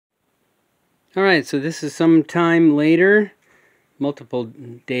All right, so this is some time later, multiple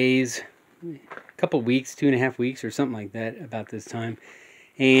days, a couple weeks, 2.5 weeks or something like that about this time.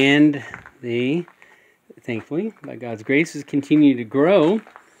 And they, thankfully, by God's grace, has continued to grow.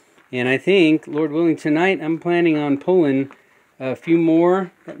 And I think, Lord willing, tonight I'm planning on pulling a few more.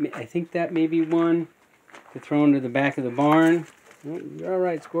 I think that may be one to throw into the back of the barn. Oh, you're all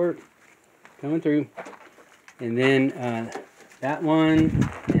right, Squirt. Coming through. And then that one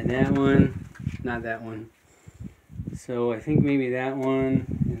and that one. Not that one. So I think maybe that one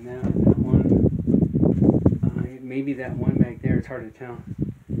and that one. Maybe that one back there. It's hard to tell.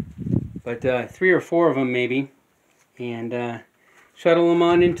 But 3 or 4 of them maybe. And shuttle them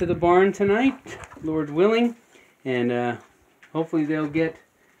on into the barn tonight, Lord willing. And hopefully they'll get,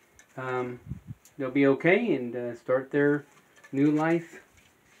 they'll be okay and start their new life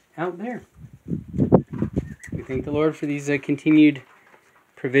out there. We thank the Lord for these continued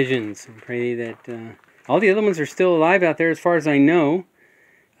provisions and pray that all the other ones are still alive out there as far as I know.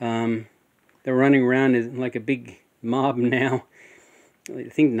 They're running around as like a big mob now. I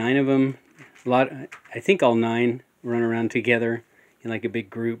think 9 of them, I think all 9 run around together in like a big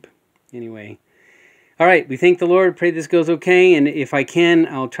group. Anyway, all right, we thank the Lord, pray this goes okay, and if I can,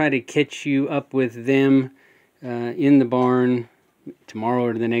 I'll try to catch you up with them in the barn tomorrow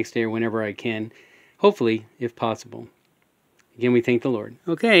or the next day or whenever I can, hopefully, if possible. Again, we thank the Lord.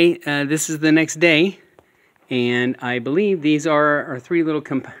 Okay, this is the next day, and I believe these are our 3 little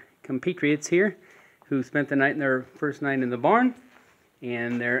compatriots here who spent the night in their first night in the barn,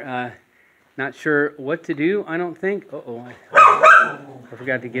 and they're not sure what to do, I don't think. I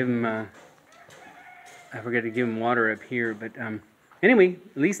forgot to give them water up here, but anyway,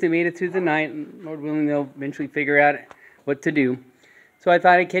 at least they made it through the night, and Lord willing, they'll eventually figure out what to do. So I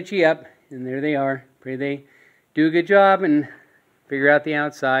thought I'd catch you up, and there they are. Pray they do a good job and figure out the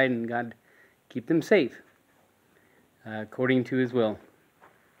outside, and God keep them safe according to His will.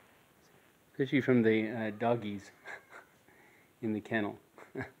 Especially from the doggies in the kennel.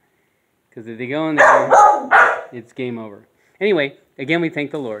 Because if they go in there, it's game over. Anyway, again, we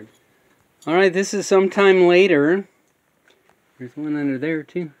thank the Lord. All right, this is sometime later. There's one under there,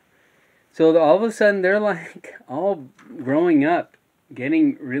 too. So all of a sudden, they're like all growing up,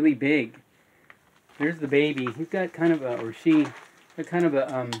 getting really big. There's the baby. He's got kind of a, or she, got kind of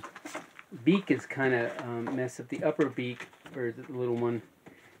a, beak is kind of messed up. The upper beak, or is it the little one?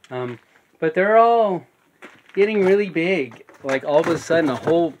 But they're all getting really big. Like all of a sudden, a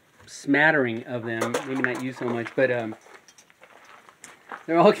whole smattering of them. Maybe not you so much, but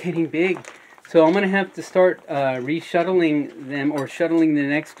they're all getting big. So I'm going to have to start reshuttling them, or shuttling the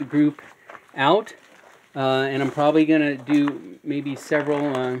next group out. And I'm probably going to do maybe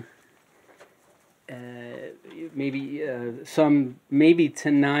several, some maybe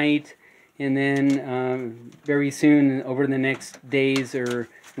tonight, and then very soon, over the next days or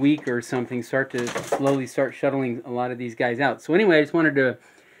week or something, slowly start shuttling a lot of these guys out. So anyway, I just wanted to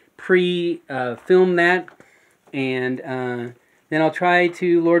film that, and then I'll try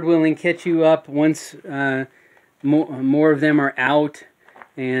to, Lord willing, catch you up once more of them are out,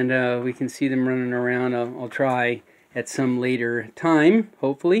 and we can see them running around. I'll try at some later time,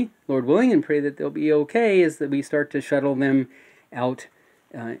 hopefully, Lord willing, and pray that they'll be okay as that we start to shuttle them out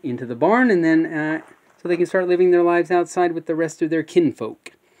into the barn, and then so they can start living their lives outside with the rest of their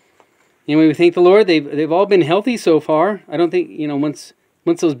kinfolk. Anyway, we thank the Lord. They've all been healthy so far. I don't think, once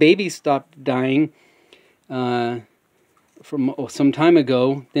those babies stopped dying from some time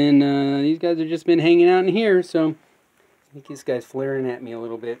ago, then these guys have just been hanging out in here. So I think this guy's flaring at me a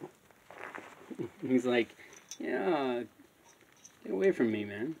little bit. He's like, yeah, get away from me,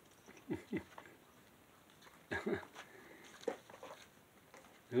 man.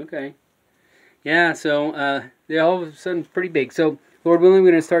 Okay. Yeah, so they're all of a sudden pretty big. So, Lord willing,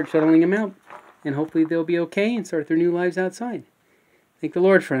 we're going to start shuttling them out. And hopefully they'll be okay and start their new lives outside. Thank the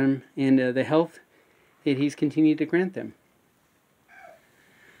Lord for them and the health that He's continued to grant them.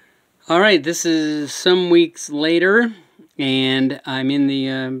 All right, this is some weeks later. And I'm in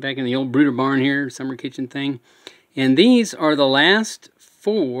the back in the old brooder barn here, summer kitchen thing. And these are the last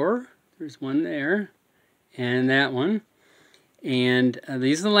 4. There's one there. And that one. And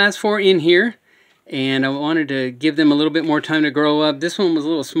these are the last 4 in here, and I wanted to give them a little bit more time to grow up. This one was a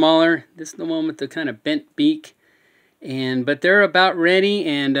little smaller. This is the one with the kind of bent beak, but they're about ready.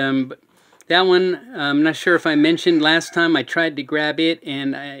 And that one, I'm not sure if I mentioned last time. I tried to grab it,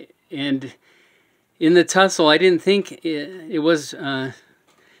 and in the tussle, I didn't think it was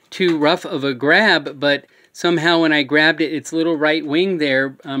too rough of a grab, but somehow when I grabbed it, its little right wing there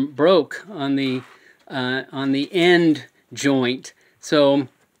broke on the end joint. So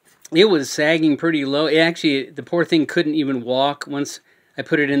it was sagging pretty low. It actually, the poor thing couldn't even walk once I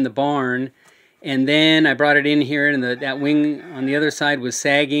put it in the barn. And then I brought it in here, and that wing on the other side was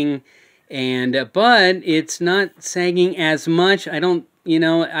sagging. And but it's not sagging as much. I don't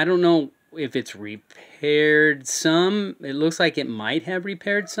know if it's repaired some. It looks like it might have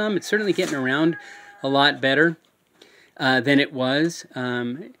repaired some. It's certainly getting around a lot better than it was.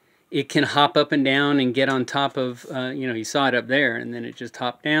 It can hop up and down and get on top of, you saw it up there, and then it just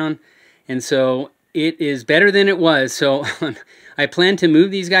hopped down. And so it is better than it was. So I plan to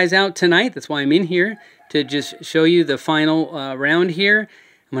move these guys out tonight. That's why I'm in here, to just show you the final round here.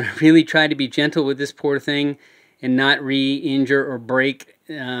 I'm going to really try to be gentle with this poor thing and not re-injure or break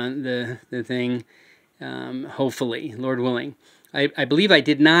the thing, hopefully, Lord willing. I believe I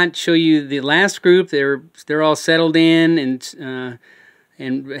did not show you the last group. They're all settled in and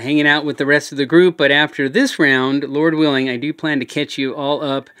hanging out with the rest of the group. But after this round, Lord willing, I do plan to catch you all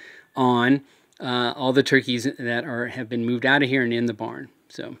up on all the turkeys that have been moved out of here and in the barn.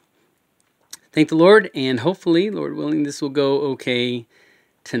 So thank the Lord, and hopefully, Lord willing, this will go okay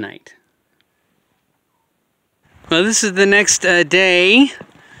tonight. Well, this is the next day.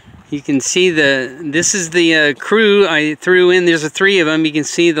 You can see this is the crew I threw in. There's 3 of them. You can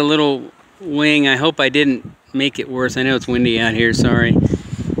see the little wing. I hope I didn't make it worse. I know it's windy out here, sorry.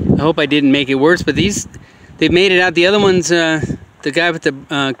 I hope I didn't make it worse, but they've made it out. The other one's the guy with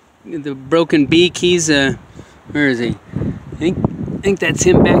the broken beak. He's where is he? I think that's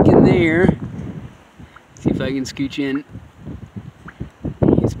him back in there. See if I can scooch in.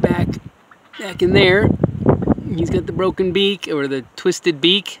 He's back in there. He's got the broken beak, or the twisted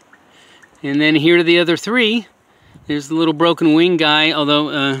beak. And then here are the other 3. There's the little broken wing guy,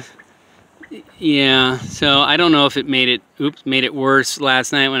 although yeah, so I don't know if it made it worse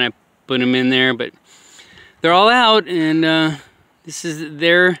last night when I put him in there, but they're all out, and this is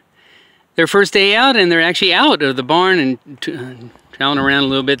their first day out, and they're actually out of the barn and traveling around a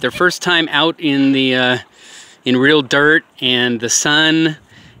little bit. Their first time out in the in real dirt and the sun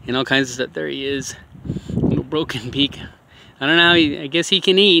and all kinds of stuff. There he is, little broken beak. I don't know. I guess he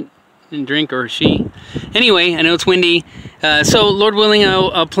can eat and drink, or she. Anyway, I know it's windy. So Lord willing,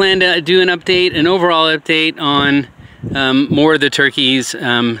 I'll plan to do an overall update on more of the turkeys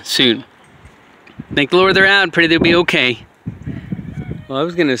soon. Thank the Lord they're out. Pray they'll be okay. Well, I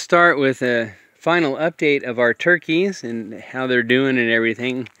was going to start with a final update of our turkeys and how they're doing and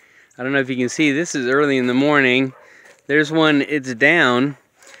everything. I don't know if you can see, this is early in the morning. There's one, it's down.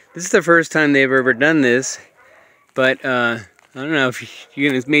 This is the first time they've ever done this, but I don't know if you're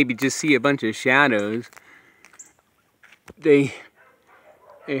going to maybe just see a bunch of shadows. They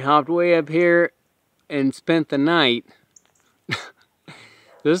hopped way up here and spent the night.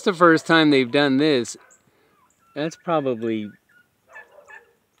 This is the first time they've done this. That's probably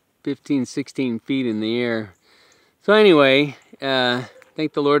 15, 16 feet in the air. So anyway,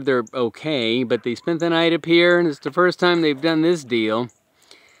 thank the Lord they're okay, but they spent the night up here, and it's the first time they've done this deal.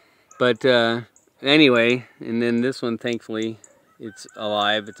 But anyway, and then this one, thankfully, it's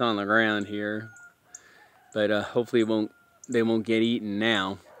alive. It's on the ground here. But hopefully they won't get eaten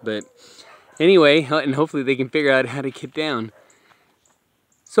now. But anyway, and hopefully they can figure out how to get down.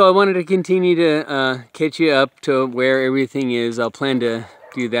 So I wanted to continue to catch you up to where everything is. I'll plan to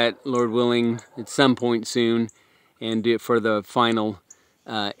do that, Lord willing, at some point soon, and do it for the final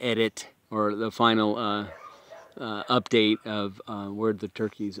edit, or the final update of where the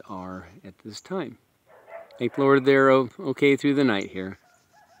turkeys are at this time. Thank the Lord they're okay through the night here.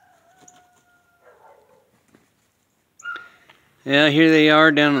 Yeah, here they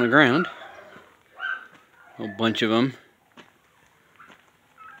are down on the ground. A whole bunch of them.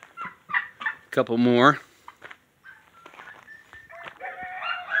 A couple more.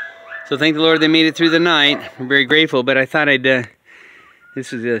 So thank the Lord they made it through the night. I'm very grateful, but I thought I'd,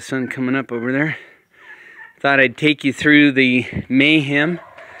 this is the sun coming up over there. Thought I'd take you through the mayhem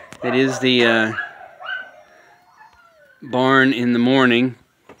that is the barn in the morning.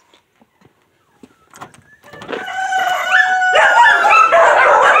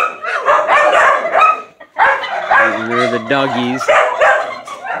 There are the doggies.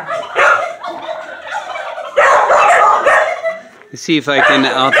 Let's see if I can,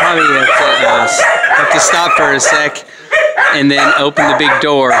 I'll probably have to stop for a sec and then open the big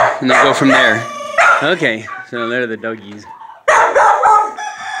door and then go from there. Okay, so there are the doggies.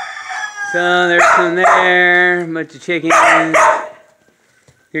 So there's some there, a bunch of chickens.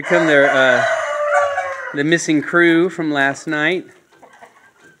 Here come the missing crew from last night.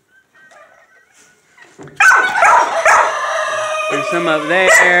 There's some up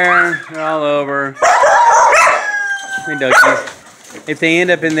there, they're all over. Hey doggies. if they end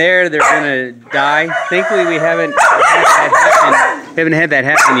up in there, they're gonna die. Thankfully, we haven't had that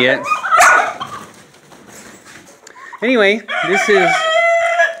happen yet. Anyway, this is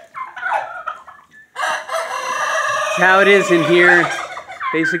how it is in here,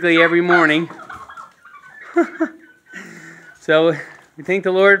 basically every morning. So we thank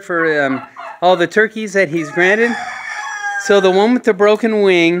the Lord for all the turkeys that He's granted. So the one with the broken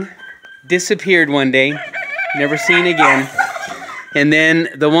wing disappeared one day, never seen again. And then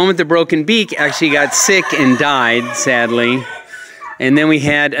the one with the broken beak actually got sick and died, sadly. And then we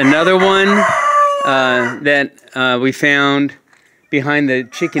had another one that we found behind the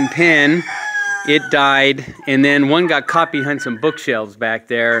chicken pen. It died, and then one got caught behind some bookshelves back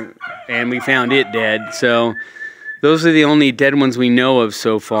there, and we found it dead. So those are the only dead ones we know of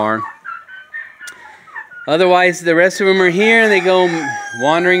so far. Otherwise, the rest of them are here, and they go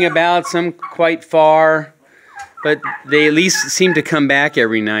wandering about, some quite far, but they at least seem to come back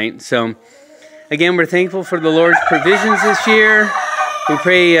every night. So again, we're thankful for the Lord's provisions this year. We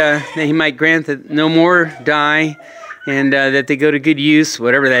pray that He might grant that no more die, and that they go to good use,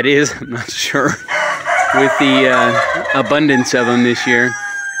 whatever that is, I'm not sure, with the abundance of them this year.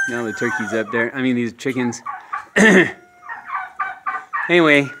 Now the turkey's up there. I mean, these chickens.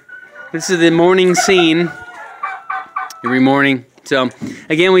 Anyway, this is the morning scene every morning. So,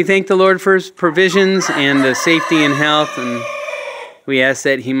 again, we thank the Lord for His provisions and safety and health, and we ask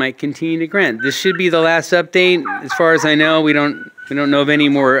that He might continue to grant. This should be the last update. As far as I know, we don't know of any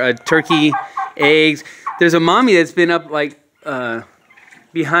more turkey eggs. There's a mommy that's been up like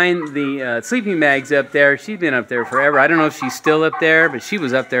behind the sleeping bags up there. She's been up there forever. I don't know if she's still up there, but she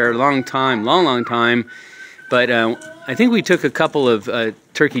was up there a long time, long time. But I think we took a couple of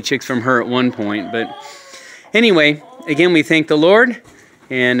turkey chicks from her at one point. But anyway, again, we thank the Lord,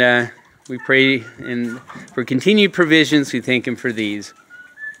 and we pray for continued provisions. We thank Him for these.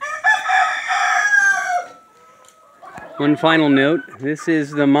 One final note. This is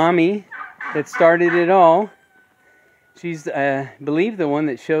the mommy that started it all. She's, I believe, the one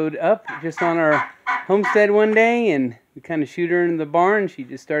that showed up just on our homestead one day, and we kind of shoot her in the barn. She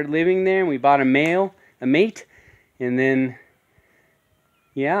just started living there, and we bought a mate, and then,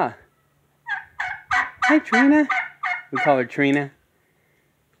 yeah. Hi, Trina. We call her Trina.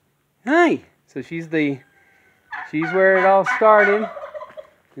 Hi. So she's where it all started,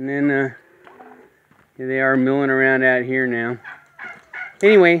 and then here they are milling around out here now.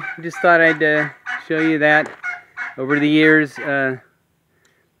 Anyway, just thought I'd show you that. Over the years,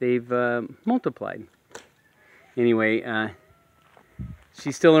 they've multiplied. Anyway,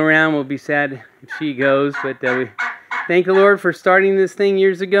 she's still around. We'll be sad if she goes, but we thank the Lord for starting this thing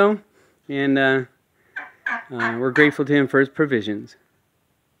years ago, and we're grateful to Him for His provisions.